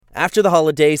After the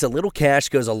holidays, a little cash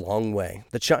goes a long way.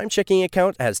 The Chime checking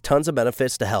account has tons of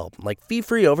benefits to help, like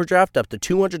fee-free overdraft up to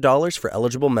 $200 for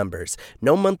eligible members,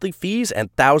 no monthly fees,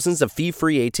 and thousands of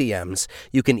fee-free ATMs.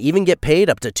 You can even get paid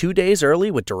up to 2 days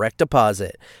early with direct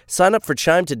deposit. Sign up for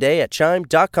Chime today at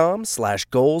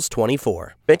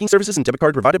chime.com/goals24. Banking services and debit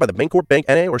card provided by the Bancorp Bank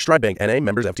N.A. or Stride Bank N.A.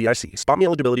 members FDIC. Spot me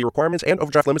eligibility requirements and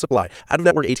overdraft limits apply.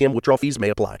 Out-of-network ATM withdrawal fees may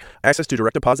apply. Access to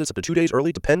direct deposits up to 2 days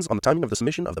early depends on the timing of the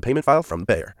submission of the payment file from the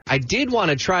payer. I did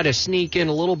want to try to sneak in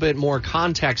a little bit more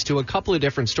context to a couple of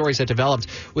different stories that developed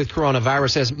with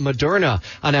coronavirus. As Moderna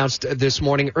announced this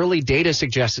morning, early data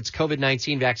suggests its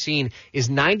COVID-19 vaccine is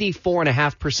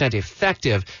 94.5%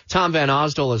 effective. Tom Van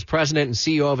Osdol is president and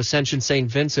CEO of Ascension St.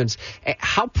 Vincent's.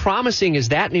 How promising is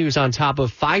that news on top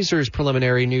of Pfizer's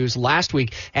preliminary news last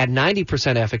week at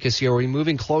 90% efficacy? Are we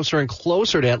moving closer and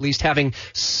closer to at least having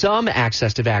some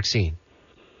access to vaccine?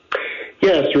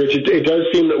 Yes, Rich, it does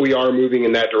seem that we are moving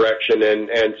in that direction,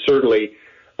 and certainly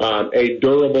a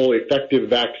durable, effective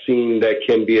vaccine that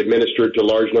can be administered to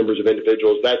large numbers of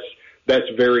individuals, that's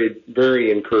very,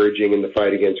 very encouraging in the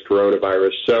fight against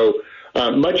coronavirus. So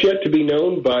much yet to be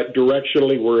known, but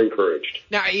directionally we're encouraged.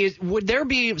 Now, would there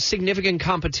be significant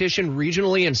competition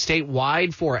regionally and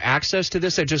statewide for access to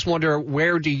this? I just wonder,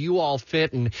 where do you all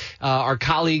fit, and our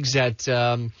colleagues at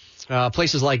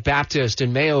places like Baptist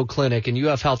and Mayo Clinic and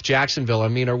UF Health Jacksonville? I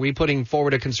mean, are we putting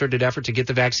forward a concerted effort to get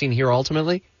the vaccine here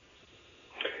ultimately?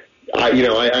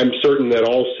 I'm certain that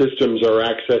all systems are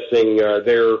accessing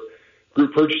their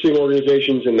group purchasing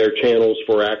organizations and their channels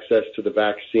for access to the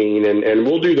vaccine, and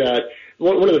we'll do that.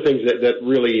 One of the things that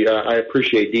really I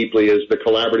appreciate deeply is the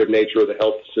collaborative nature of the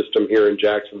health system here in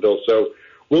Jacksonville. So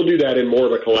we'll do that in more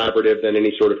of a collaborative than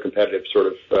any sort of competitive sort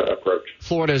of approach.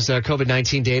 Florida's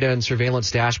COVID-19 data and surveillance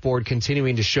dashboard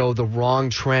continuing to show the wrong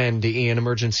trend in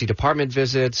emergency department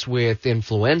visits with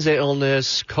influenza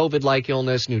illness, COVID-like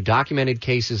illness, new documented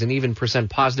cases, and even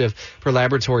percent positive for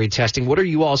laboratory testing. What are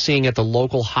you all seeing at the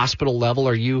local hospital level?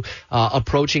 Are you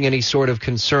approaching any sort of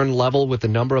concern level with the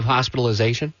number of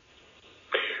hospitalization?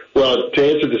 Well, to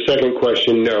answer the second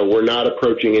question, no, we're not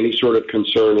approaching any sort of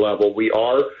concern level. We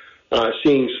are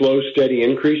seeing slow, steady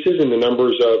increases in the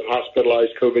numbers of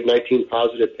hospitalized COVID-19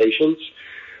 positive patients.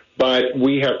 But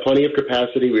we have plenty of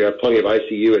capacity. We have plenty of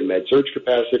ICU and med-surg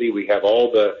capacity. We have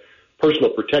all the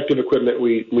personal protective equipment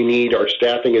we need. Our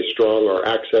staffing is strong. Our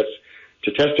access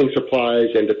to testing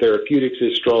supplies and to therapeutics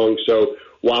is strong. So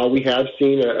while we have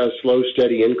seen a slow,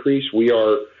 steady increase,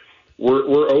 we're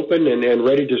open and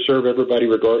ready to serve everybody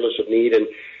regardless of need.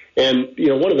 And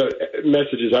one of the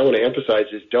messages I want to emphasize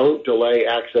is don't delay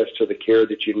access to the care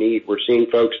that you need. We're seeing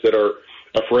folks that are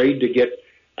afraid to get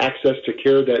access to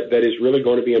care that is really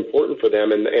going to be important for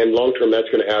them, and long term that's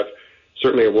going to have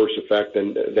certainly a worse effect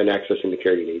than accessing the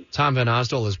care you need. Tom Van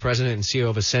Osdol is president and CEO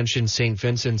of Ascension St.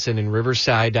 Vincent's and in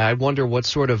Riverside. I wonder what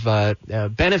sort of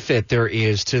benefit there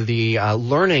is to the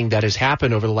learning that has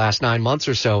happened over the last 9 months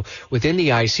or so within the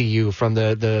ICU from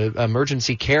the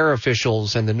emergency care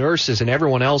officials and the nurses and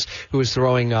everyone else who is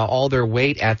throwing all their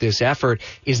weight at this effort.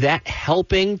 Is that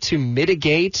helping to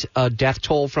mitigate a death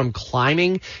toll from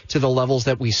climbing to the levels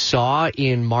that we saw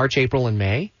in March, April, and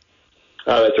May?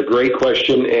 That's a great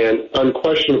question, and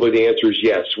unquestionably the answer is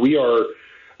yes. We are,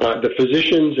 the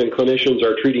physicians and clinicians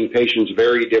are treating patients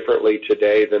very differently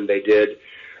today than they did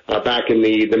back in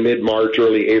the mid-March,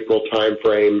 early April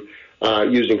timeframe,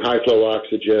 using high-flow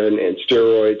oxygen and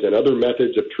steroids and other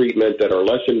methods of treatment that are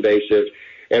less invasive.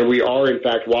 And we are, in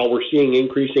fact, while we're seeing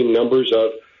increasing numbers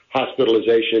of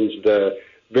hospitalizations,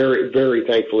 very, very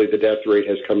thankfully, the death rate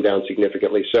has come down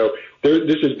significantly. So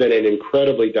this has been an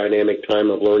incredibly dynamic time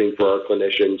of learning for our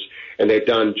clinicians, and they've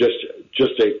done just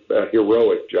a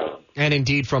heroic job. And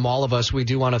indeed, from all of us, we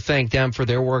do want to thank them for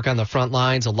their work on the front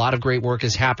lines. A lot of great work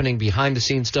is happening behind the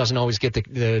scenes, doesn't always get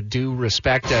the due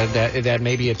respect that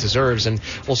maybe it deserves, and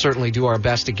we'll certainly do our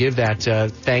best to give that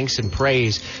thanks and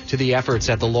praise to the efforts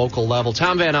at the local level.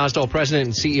 Tom Van Osdol, president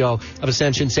and CEO of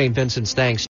Ascension St. Vincent's, thanks.